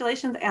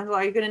 congratulations, Angela,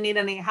 are you going to need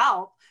any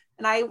help?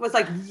 And I was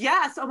like,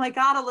 yes, oh my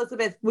God,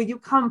 Elizabeth, will you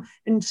come?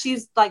 And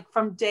she's like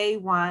from day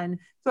one.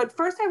 So at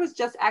first I was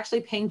just actually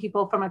paying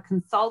people from a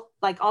consult,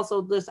 like also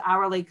this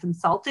hourly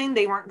consulting.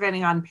 They weren't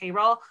getting on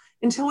payroll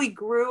until we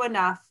grew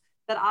enough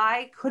that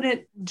I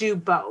couldn't do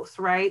both,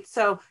 right?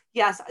 So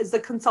yes, is the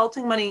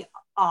consulting money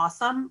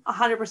awesome?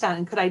 100%.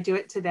 And could I do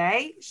it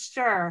today?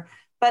 Sure.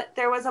 But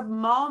there was a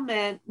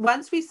moment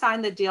once we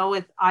signed the deal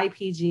with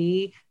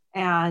IPG,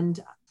 and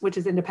which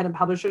is Independent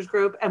Publishers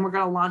Group, and we're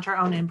going to launch our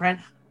own imprint,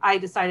 I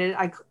decided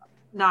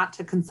not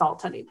to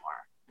consult anymore.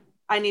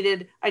 I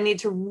need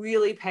to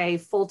really pay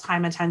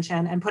full-time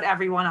attention and put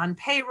everyone on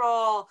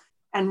payroll,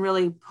 and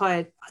really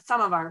put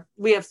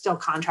we have still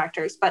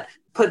contractors, but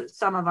put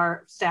some of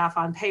our staff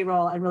on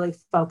payroll and really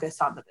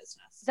focus on the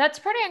business. That's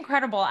pretty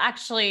incredible,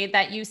 actually,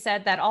 that you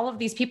said that all of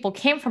these people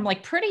came from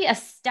like pretty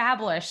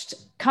established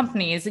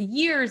companies,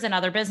 years in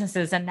other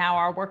businesses, and now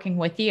are working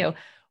with you.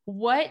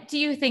 What do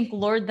you think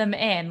lured them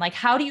in? Like,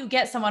 how do you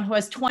get someone who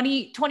has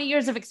 20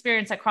 years of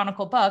experience at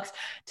Chronicle Books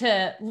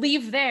to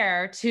leave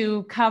there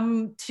to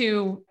come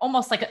to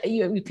almost like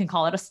you can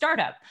call it a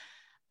startup?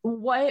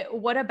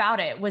 What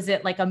about it? Was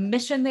it like a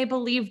mission they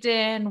believed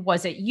in?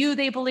 Was it you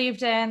they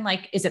believed in?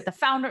 Like, is it the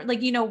founder?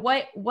 Like,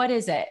 what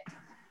is it?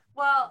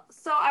 Well,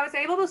 so I was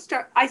able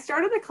to I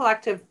started the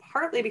collective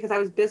partly because I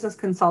was business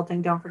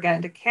consulting, don't forget,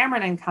 into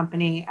Cameron and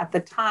Company at the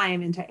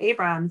time, into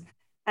Abrams.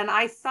 And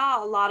I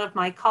saw a lot of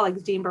my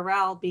colleagues, Dean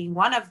Burrell being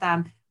one of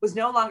them, was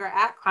no longer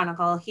at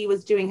Chronicle. He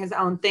was doing his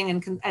own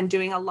thing and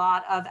doing a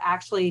lot of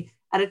actually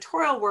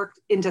editorial work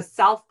into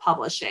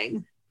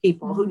self-publishing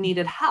people who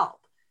needed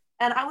help.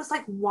 And I was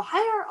like,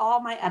 why are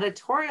all my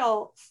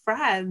editorial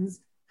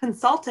friends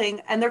consulting?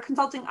 And they're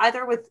consulting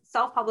either with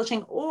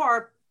self-publishing,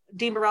 or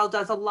Dean Burrell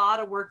does a lot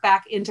of work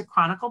back into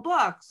Chronicle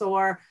Books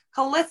or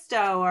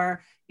Callisto,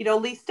 or,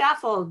 Lee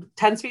Staffold,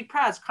 10 Speed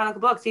Press, Chronicle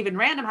Books, even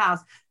Random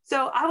House.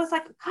 So I was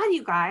like, God,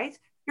 you guys,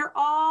 you're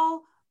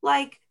all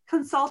like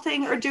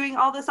consulting or doing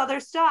all this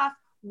other stuff.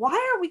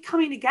 Why are we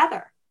coming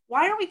together?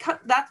 Why are we?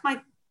 That's my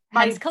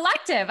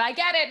collective. I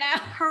get it now.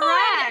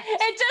 Correct.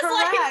 It just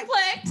like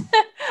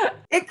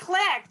clicked. It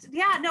clicked.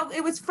 Yeah, no,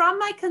 it was from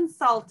my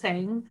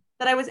consulting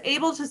that I was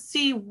able to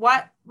see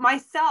what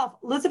myself,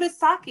 Elizabeth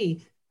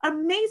Saki,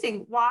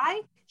 amazing.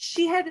 Why?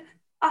 She had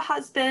a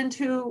husband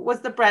who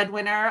was the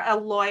breadwinner, a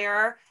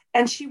lawyer,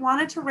 and she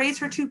wanted to raise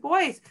her two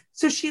boys.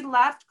 So she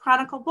left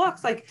Chronicle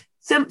Books. Like,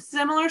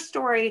 Similar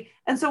story.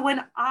 And so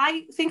when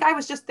I think I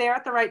was just there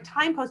at the right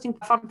time posting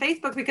on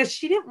Facebook because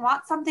she didn't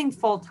want something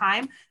full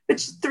time, but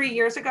 3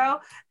 years ago,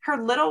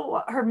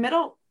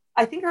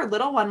 I think her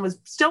little one was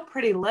still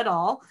pretty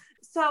little.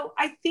 So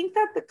I think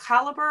that the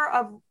caliber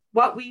of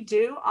what we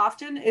do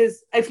often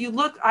is, if you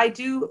look, I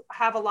do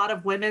have a lot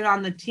of women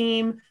on the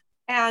team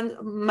and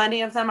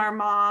many of them are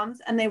moms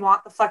and they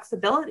want the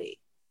flexibility.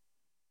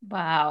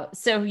 Wow.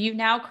 So you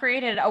now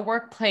created a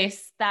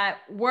workplace that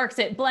works.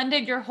 It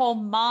blended your whole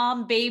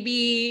mom,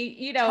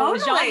 baby, Totally.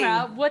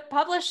 genre with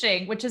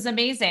publishing, which is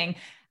amazing.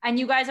 And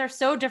you guys are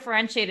so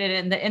differentiated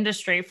in the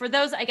industry. For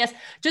those, I guess,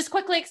 just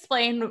quickly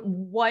explain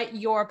what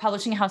your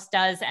publishing house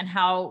does and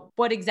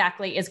what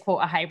exactly is,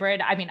 quote, a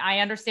hybrid. I mean, I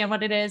understand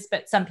what it is,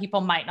 but some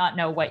people might not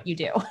know what you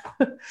do.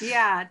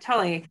 Yeah,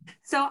 totally.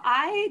 So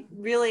I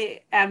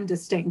really am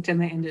distinct in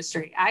the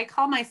industry. I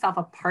call myself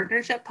a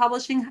partnership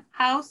publishing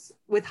house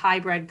with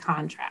hybrid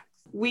contracts.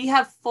 We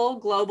have full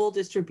global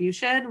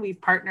distribution. We've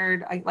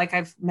partnered, like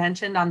I've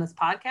mentioned on this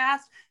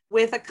podcast,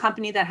 with a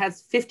company that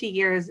has 50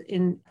 years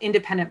in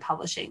independent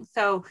publishing.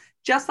 So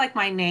just like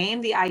my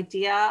name, the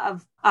idea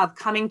of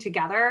coming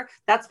together,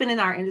 that's been in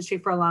our industry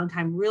for a long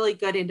time. Really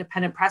good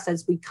independent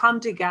presses. We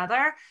come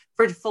together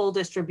for full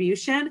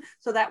distribution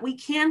so that we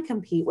can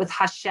compete with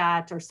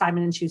Hachette or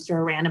Simon & Schuster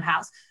or Random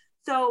House.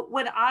 So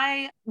when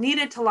I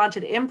needed to launch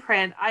an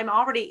imprint, I'm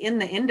already in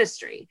the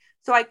industry.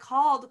 So I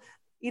called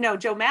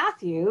Joe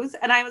Matthews.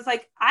 And I was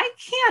like, I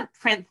can't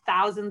print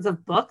thousands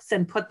of books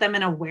and put them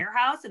in a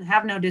warehouse and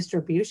have no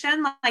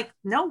distribution. Like,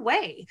 no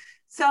way.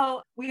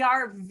 So we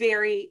are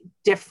very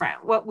different.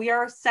 We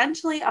are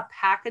essentially a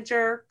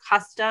packager,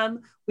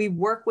 custom. We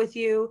work with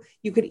you.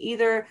 You could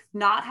either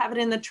not have it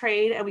in the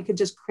trade and we could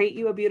just create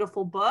you a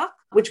beautiful book,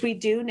 which we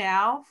do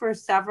now for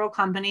several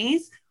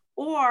companies.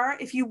 Or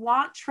if you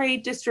want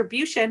trade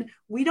distribution,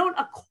 we don't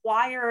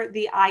acquire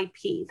the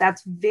IP.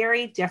 That's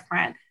very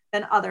different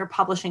than other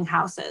publishing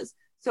houses.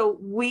 So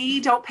we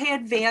don't pay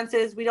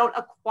advances. We don't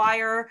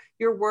acquire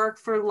your work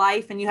for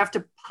life and you have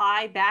to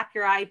pay back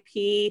your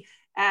IP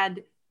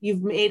and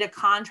you've made a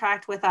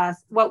contract with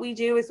us. What we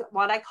do is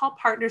what I call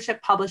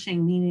partnership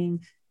publishing,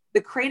 meaning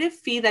the creative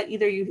fee that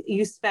either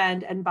you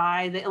spend and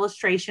buy the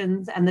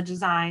illustrations and the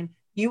design,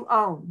 you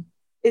own.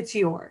 It's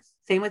yours.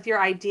 Same with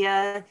your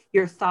idea,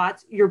 your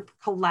thoughts, you're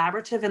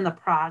collaborative in the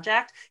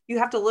project. You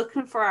have to look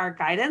for our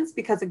guidance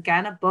because,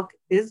 again, a book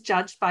is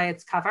judged by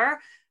its cover.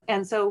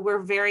 And so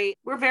we're very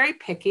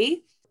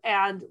picky,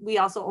 and we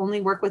also only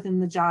work within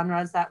the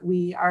genres that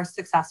we are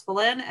successful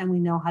in and we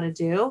know how to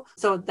do.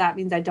 So that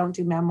means I don't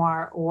do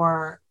memoir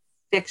or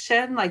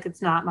fiction. Like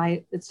it's not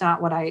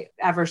what I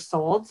ever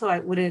sold. So I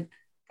wouldn't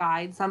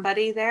guide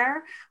somebody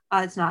there.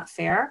 It's not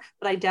fair,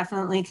 but I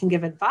definitely can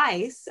give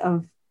advice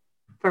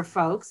for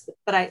folks,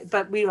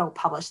 but we don't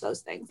publish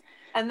those things.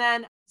 And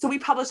then, so we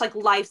publish like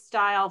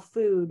lifestyle,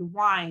 food,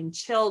 wine,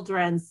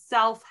 children,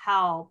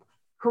 self-help,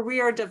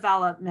 career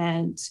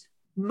development,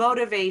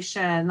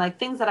 motivation, like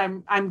things that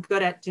I'm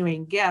good at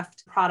doing,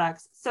 gift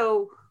products.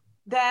 So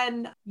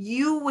then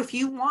if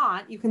you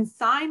want, you can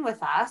sign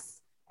with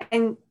us.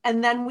 And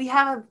then we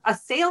have a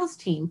sales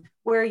team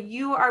where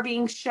you are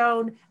being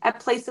shown at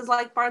places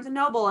like Barnes &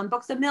 Noble and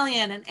Books A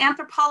Million and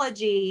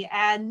Anthropology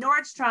and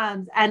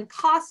Nordstrom's and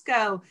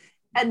Costco.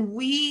 And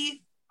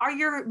we are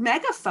your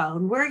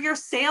megaphone. We're your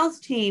sales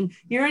team.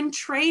 You're in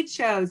trade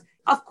shows.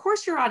 Of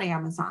course, you're on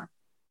Amazon.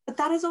 But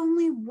that is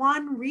only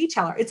one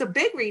retailer. It's a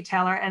big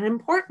retailer, an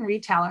important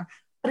retailer,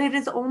 but it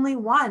is only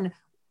one.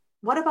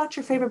 What about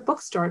your favorite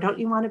bookstore? Don't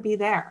you want to be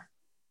there?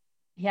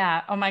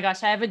 Yeah. Oh my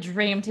gosh. I have a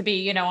dream to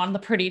be, on the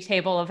pretty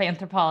table of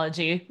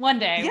Anthropology one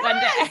day. Yes.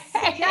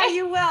 One day. Yeah,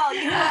 you will.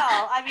 You will.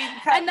 I mean,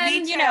 and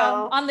then,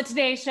 on the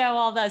Today Show,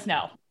 all those,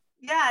 no.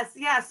 Yes.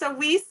 Yeah. So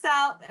we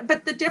sell,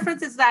 but the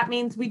difference is that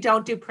means we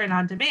don't do print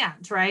on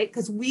demand, right?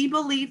 Because we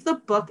believe the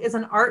book is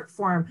an art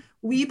form.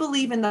 We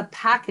believe in the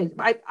package.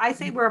 I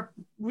say we're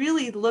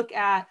really look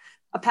at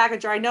a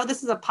packager. I know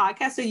this is a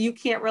podcast, so you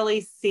can't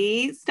really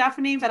see,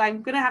 Stephanie, but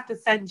I'm going to have to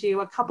send you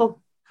a couple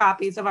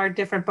copies of our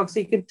different books so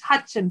you can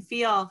touch and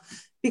feel,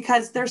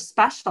 because they're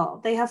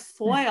special. They have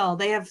foil,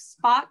 they have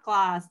spot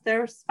glass,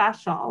 they're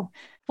special.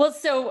 Well,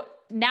 so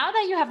now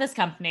that you have this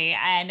company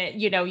and,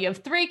 you have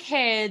 3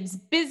 kids,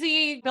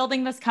 busy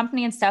building this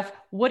company and stuff,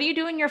 what do you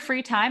do in your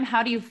free time?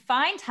 How do you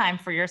find time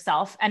for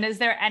yourself? And is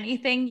there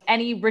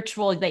any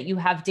ritual that you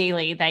have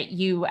daily that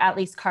you at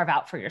least carve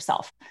out for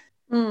yourself?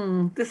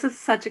 This is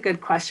such a good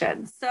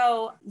question.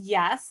 So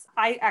yes,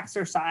 I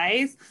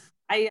exercise.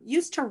 I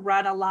used to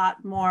run a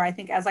lot more. I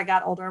think as I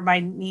got older,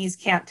 my knees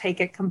can't take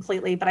it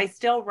completely, but I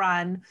still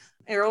run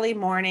early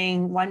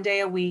morning, one day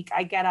a week.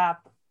 I get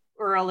up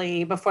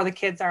early before the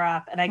kids are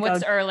up and I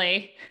What's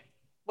early?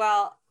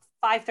 Well,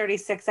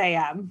 5:36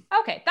 a.m.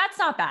 Okay. That's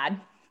not bad.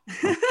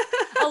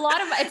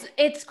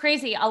 It's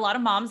crazy. A lot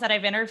of moms that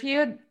I've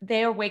interviewed,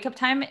 their wake up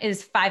time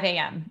is 5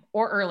 a.m.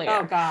 or earlier.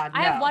 Oh God,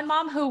 I have no. one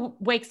mom who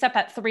wakes up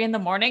at 3 a.m.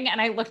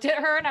 and I looked at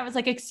her and I was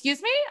like,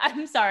 excuse me,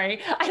 I'm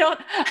sorry. I don't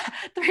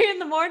 3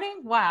 a.m.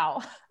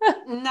 Wow.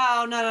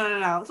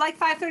 No. It's like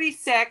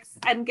 5:36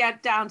 and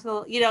get down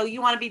to,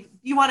 you want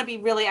to be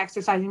really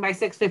exercising by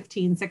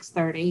 6:15,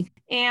 6:30.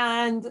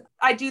 And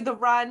I do the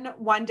run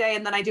one day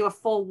and then I do a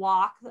full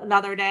walk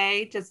another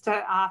day just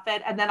to off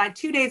it. And then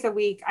 2 days a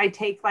week, I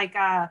take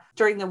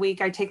during the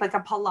week, I take like a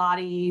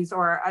Pilates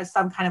or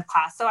some kind of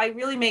class. So I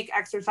really make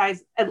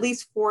exercise at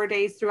least 4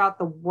 days throughout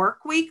the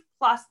work week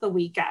plus the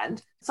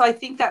weekend. So I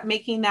think that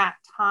making that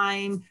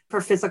time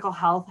for physical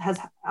health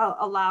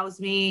allows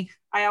me.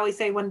 I always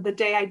say when the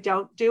day I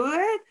don't do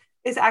it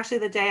is actually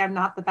the day I'm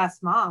not the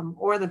best mom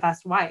or the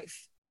best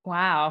wife.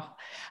 Wow.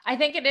 I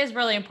think it is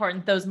really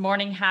important, those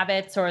morning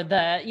habits or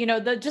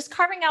the just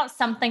carving out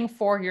something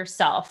for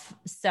yourself.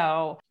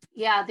 So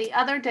yeah, the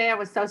other day I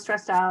was so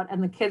stressed out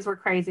and the kids were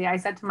crazy. I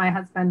said to my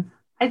husband,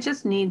 I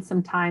just need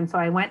some time. So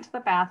I went to the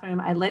bathroom,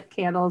 I lit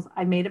candles,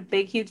 I made a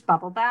big, huge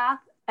bubble bath.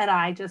 And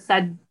I just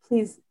said,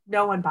 please,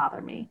 no one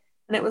bother me.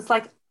 And it was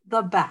like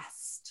the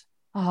best.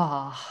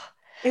 Oh,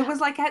 it was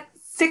like at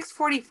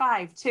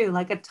 6:45 too,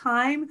 like a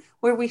time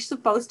where we're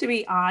supposed to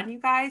be on, you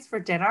guys, for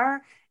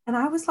dinner. And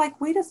I was like,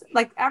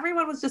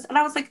 everyone was just, and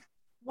I was like,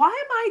 why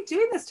am I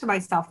doing this to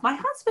myself? My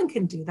husband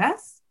can do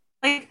this.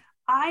 Like,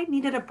 I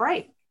needed a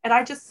break. And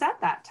I just said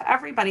that to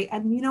everybody.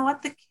 And you know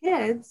what? The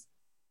kids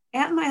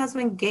and my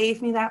husband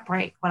gave me that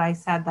break when I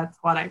said that's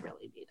what I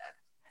really needed.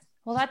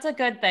 Well, that's a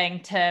good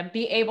thing to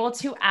be able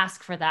to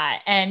ask for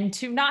that and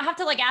to not have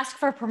to ask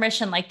for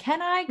permission. Like,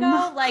 can I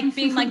go?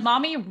 Being like,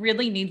 mommy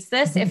really needs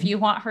this. If you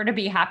want her to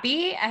be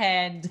happy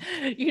and,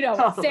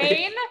 Totally.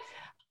 sane,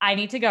 I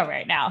need to go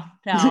right now.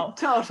 No.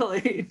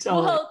 Totally.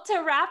 Well,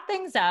 to wrap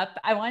things up,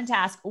 I wanted to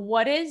ask,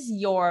 what is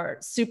your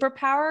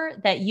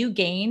superpower that you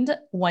gained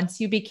once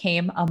you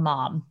became a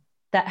mom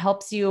that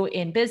helps you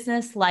in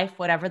business, life,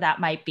 whatever that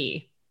might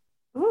be?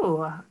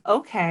 Ooh,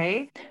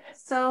 okay.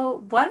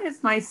 So what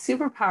is my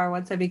superpower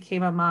once I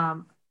became a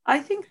mom? I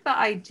think the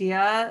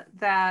idea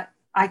that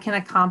I can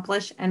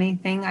accomplish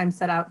anything I'm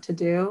set out to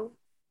do.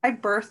 I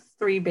birthed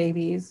 3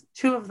 babies,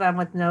 2 of them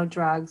with no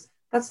drugs.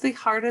 That's the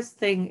hardest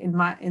thing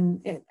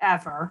in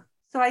ever.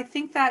 So I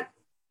think that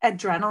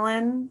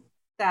adrenaline,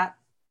 that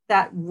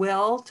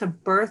will to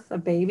birth a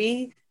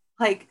baby,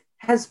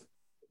 has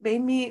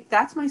made me,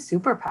 that's my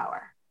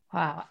superpower.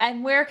 Wow.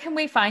 And where can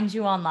we find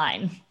you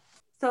online?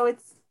 So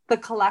it's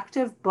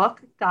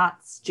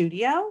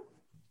thecollectivebook.studio.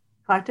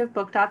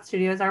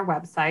 Collectivebook.studio is our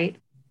website.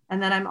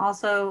 And then I'm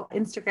also,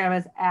 Instagram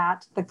is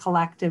at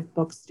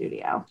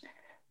thecollectivebookstudio.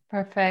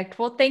 Perfect.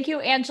 Well, thank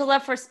you, Angela,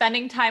 for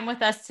spending time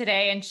with us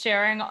today and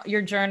sharing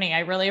your journey.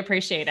 I really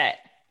appreciate it.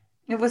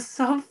 It was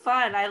so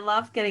fun. I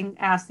love getting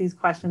asked these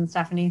questions,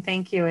 Stephanie.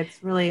 Thank you.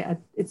 It's really a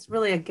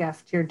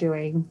gift you're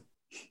doing.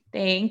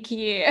 Thank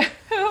you.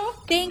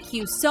 Thank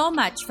you so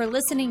much for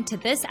listening to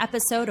this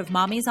episode of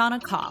Mommy's on a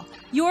Call.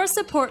 Your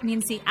support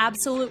means the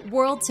absolute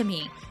world to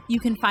me. You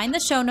can find the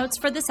show notes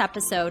for this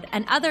episode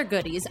and other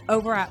goodies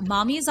over at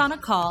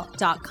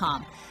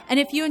mommysonacall.com. And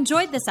if you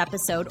enjoyed this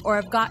episode or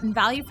have gotten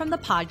value from the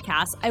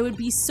podcast, I would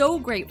be so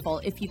grateful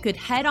if you could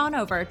head on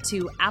over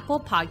to Apple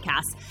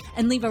Podcasts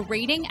and leave a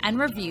rating and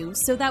review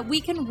so that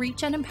we can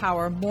reach and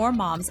empower more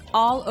moms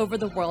all over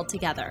the world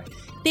together.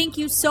 Thank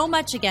you so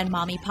much again,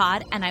 Mommy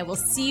Pod, and I will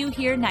see you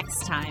here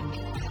next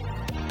time.